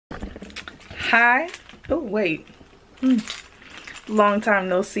Hi. Oh wait, long time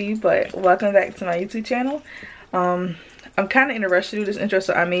no see, but welcome back to my YouTube channel. I'm kind of in a rush to do this intro,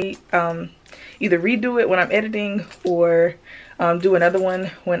 so I may either redo it when I'm editing or do another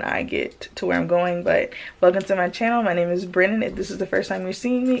one when I get to where I'm going. But welcome to my channel. My name is Brennan. If this is the first time you're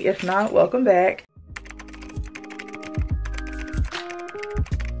seeing me, if not, welcome back.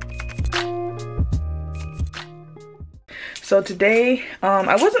 So today,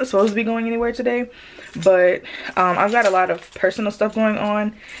 I wasn't supposed to be going anywhere today, but I've got a lot of personal stuff going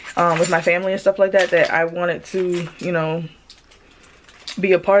on with my family and stuff like that that I wanted to, you know,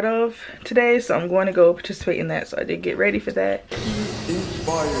 be a part of today. So I'm going to go participate in that. So I did get ready for that.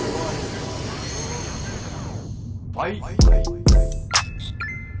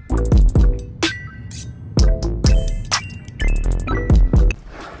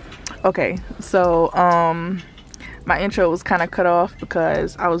 Okay, so my intro was kind of cut off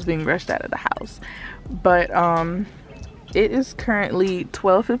because I was being rushed out of the house, but it is currently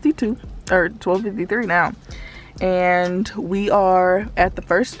 12:52 or 12:53 now, and we are at the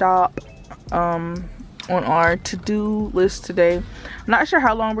first stop on our to-do list today. I'm not sure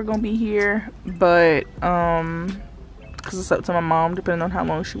how long we're gonna be here, but because it's up to my mom depending on how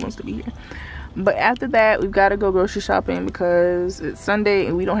long she wants to be here. But after that, we've got to go grocery shopping because it's Sunday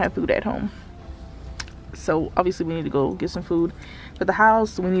and we don't have food at home. So obviously we need to go get some food for the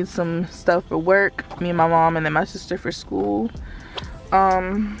house. We need some stuff for work, me and my mom, and then my sister for school.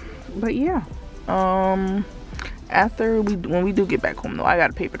 But yeah, when we do get back home though, I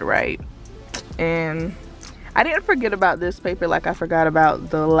got a paper to write, and I didn't forget about this paper like I forgot about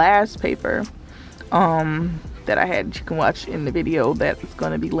the last paper that I had. You can watch in the video that's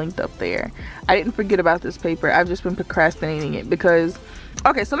going to be linked up there. I didn't forget about this paper. I've just been procrastinating it because,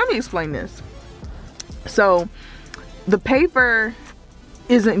 okay, so let me explain this. So the paper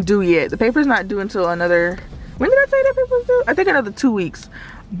isn't due yet. The paper's not due until another, when did I say that paper was due? I think another 2 weeks.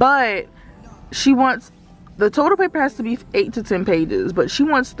 But she wants, the total paper has to be 8 to 10 pages, but she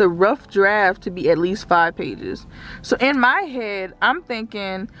wants the rough draft to be at least 5 pages. So in my head, I'm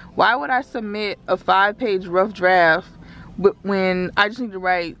thinking, why would I submit a 5-page rough draft when I just need to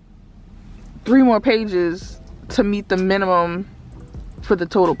write 3 more pages to meet the minimum for the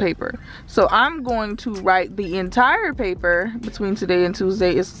total paper? So I'm going to write the entire paper between today and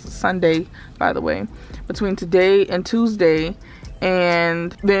Tuesday. It's Sunday, by the way. Between today and Tuesday,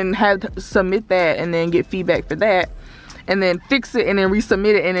 and then submit that and then get feedback for that, and then fix it and then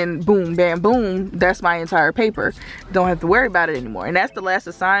resubmit it, and then boom, bam, boom, that's my entire paper. Don't have to worry about it anymore. And that's the last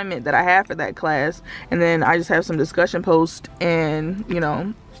assignment that I have for that class. And then I just have some discussion posts, and you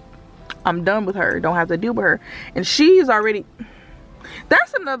know, I'm done with her. Don't have to deal with her. And she's already,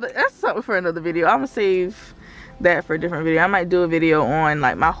 that's something for another video. I'm gonna save that for a different video. I might do a video on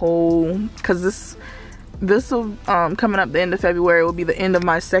like my whole, because this will coming up the end of February will be the end of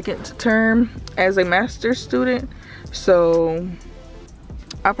my second term as a master's student. So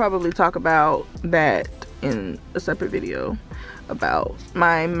I'll probably talk about that in a separate video about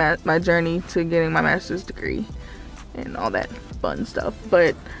my journey to getting my master's degree and all that fun stuff.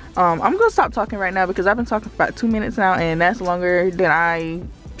 But I'm gonna stop talking right now because I've been talking for about 2 minutes now, and that's longer than I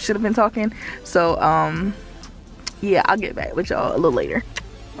should have been talking. So yeah, I'll get back with y'all a little later.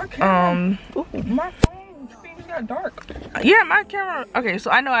 Okay. Ooh, my phone screen got dark. Yeah, my camera. Okay, so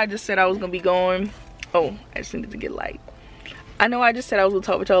I know I just said I was gonna be going. Oh, I just needed to get light. I know I just said I was gonna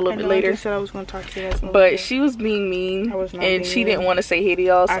talk with y'all a little bit later. I just said I was gonna talk to you guys. But she was being mean, and she didn't want to say hey to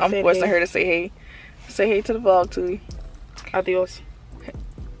y'all, so I'm forcing her to say hey. Say hey to the vlog, too. Adios.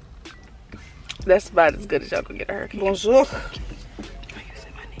 That's about as good as y'all can get a hurricane. Bonjour.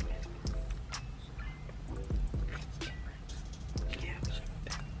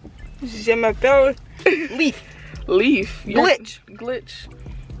 Je m'appelle Leaf. Leaf. Glitch.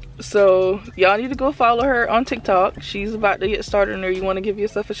 So y'all need to go follow her on TikTok. She's about to get started on her. You want to give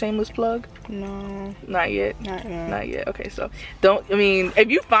yourself a shameless plug? No. Not yet? Not yet. Okay, so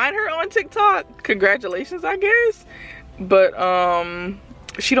if you find her on TikTok, congratulations, I guess. But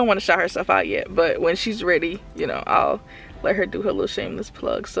she don't want to shout herself out yet. But when she's ready, you know, I'll let her do her little shameless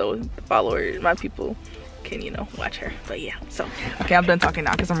plug. So the followers, my people, can, you know, watch her. But yeah, so okay, I'm done talking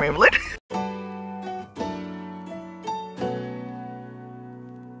now because I'm rambling.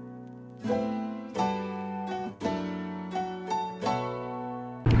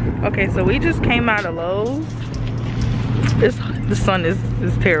 Okay, so we just came out of Lowe's. The sun is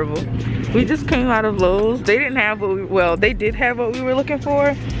terrible. We just came out of Lowe's. They didn't have what they did have what we were looking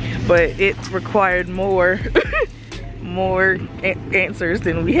for, but it required more answers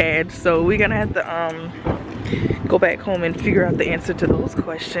than we had. So we're gonna have to go back home and figure out the answer to those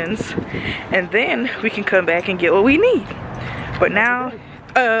questions, and then we can come back and get what we need. But now,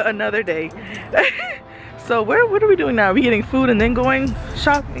 another day. So what are we doing now? Are we getting food and then going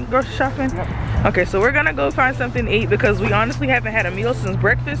shopping, grocery shopping? Yep. Okay, so we're gonna go find something to eat because we honestly haven't had a meal since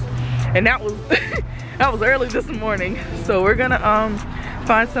breakfast, and that was that was early this morning. So we're gonna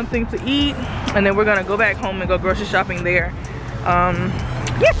find something to eat, and then we're gonna go back home and go grocery shopping there. Yeah.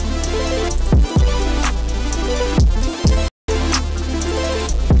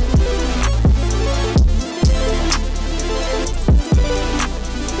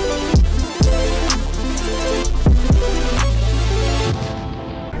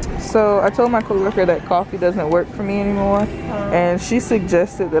 So I told my coworker that coffee doesn't work for me anymore, and she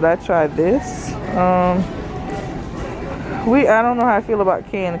suggested that I try this. I don't know how I feel about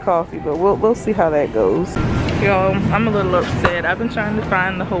canned coffee, but we'll see how that goes. Y'all, I'm a little upset. I've been trying to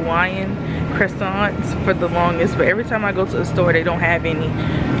find the Hawaiian croissants for the longest, but every time I go to the store, they don't have any.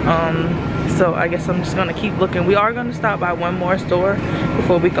 So I guess I'm just gonna keep looking. We are gonna stop by one more store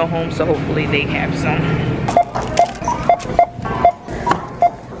before we go home, so hopefully they have some.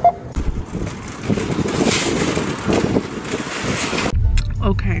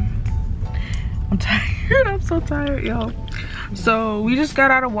 Okay, I'm tired. I'm so tired, y'all. So we just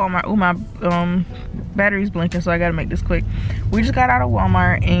got out of Walmart. Oh, my battery's blinking, so I gotta make this quick. We just got out of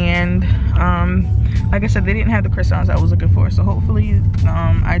Walmart, and like I said, they didn't have the croissants I was looking for, so hopefully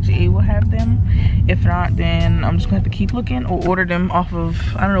IGA will have them. If not, then I'm just gonna have to keep looking or order them off of,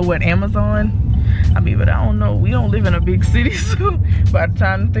 I don't know what, Amazon. I mean, but I don't know, we don't live in a big city, so by the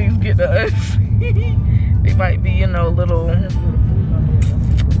time things get to us they might be, you know, little,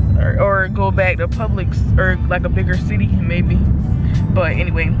 or go back to Publix or like a bigger city maybe. But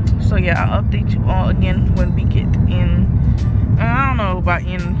anyway, so yeah, I'll update you all again when we get in. I don't know about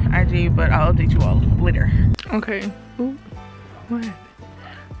in IG, but I'll update you all later. Okay. Ooh, what happened?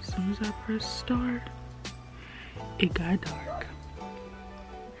 As soon as I press start, it got dark.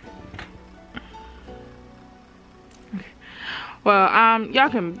 Okay. Well, y'all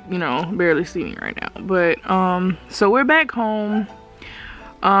can, you know, barely see me right now, but so we're back home.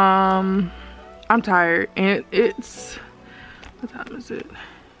 I'm tired, and it's, what time is it?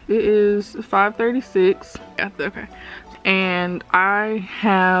 It is 5:36. Okay. And I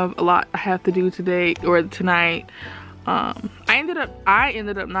have a lot I have to do today or tonight. I ended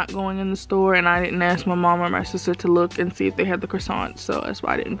up not going in the store, and I didn't ask my mom or my sister to look and see if they had the croissants, so that's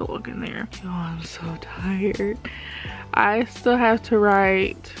why I didn't go look in there. Oh, I'm so tired. I still have to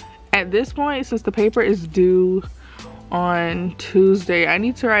write, at this point, since the paper is due on Tuesday, I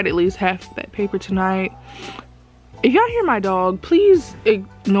need to write at least half of that paper tonight. If y'all hear my dog, please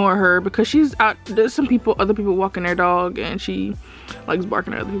ignore her, because she's out. There's some people, other people walking their dog, and she likes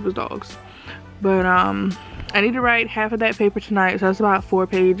barking at other people's dogs. But I need to write half of that paper tonight, so that's about 4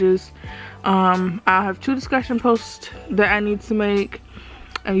 pages. I have 2 discussion posts that I need to make.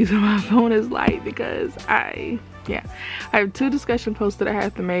 I'm using my phone as light because I have 2 discussion posts that I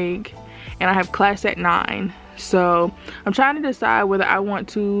have to make, and I have class at 9. So I'm trying to decide whether I want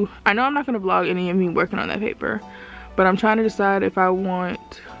to, I know I'm not going to vlog any of me working on that paper, but I'm trying to decide if I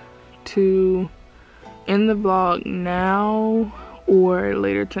want to end the vlog now or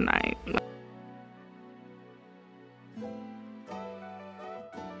later tonight.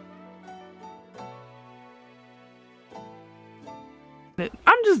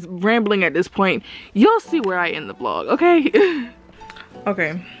 I'm just rambling at this point. You'll see where I end the vlog, okay?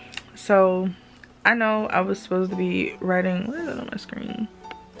 Okay, so I know I was supposed to be writing, what is it on my screen?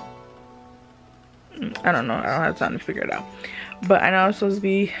 I don't know, I don't have time to figure it out. But I know I was supposed to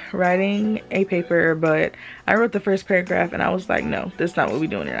be writing a paper, but I wrote the first paragraph and I was like, no, that's not what we're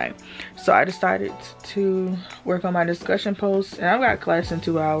doing tonight. So I decided to work on my discussion post, and I've got class in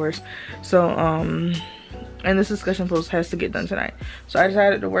 2 hours. So, and this discussion post has to get done tonight. So I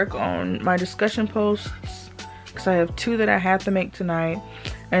decided to work on my discussion posts, because I have 2 that I have to make tonight.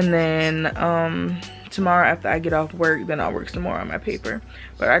 And then tomorrow after I get off work, then I'll work some more on my paper.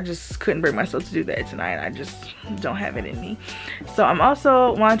 But I just couldn't bring myself to do that tonight. I just don't have it in me. So I'm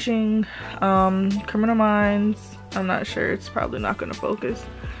also watching Criminal Minds. I'm not sure, it's probably not gonna focus.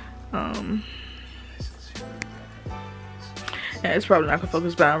 Yeah, it's probably not gonna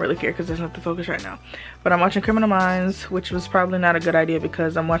focus, but I don't really care because there's nothing to focus right now. But I'm watching Criminal Minds, which was probably not a good idea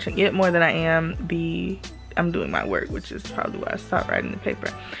because I'm watching it more than I am I'm doing my work, which is probably why I stopped writing the paper.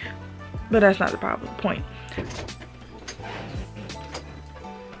 But that's not the point.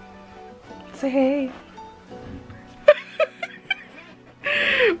 Say hey.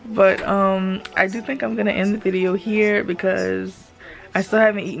 But I do think I'm gonna end the video here because I still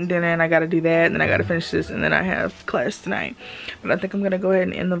haven't eaten dinner and I gotta do that, and then I gotta finish this, and then I have class tonight. But I think I'm gonna go ahead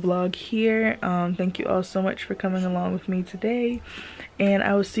and end the vlog here. Thank you all so much for coming along with me today, and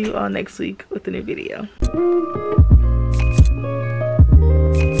I will see you all next week with a new video.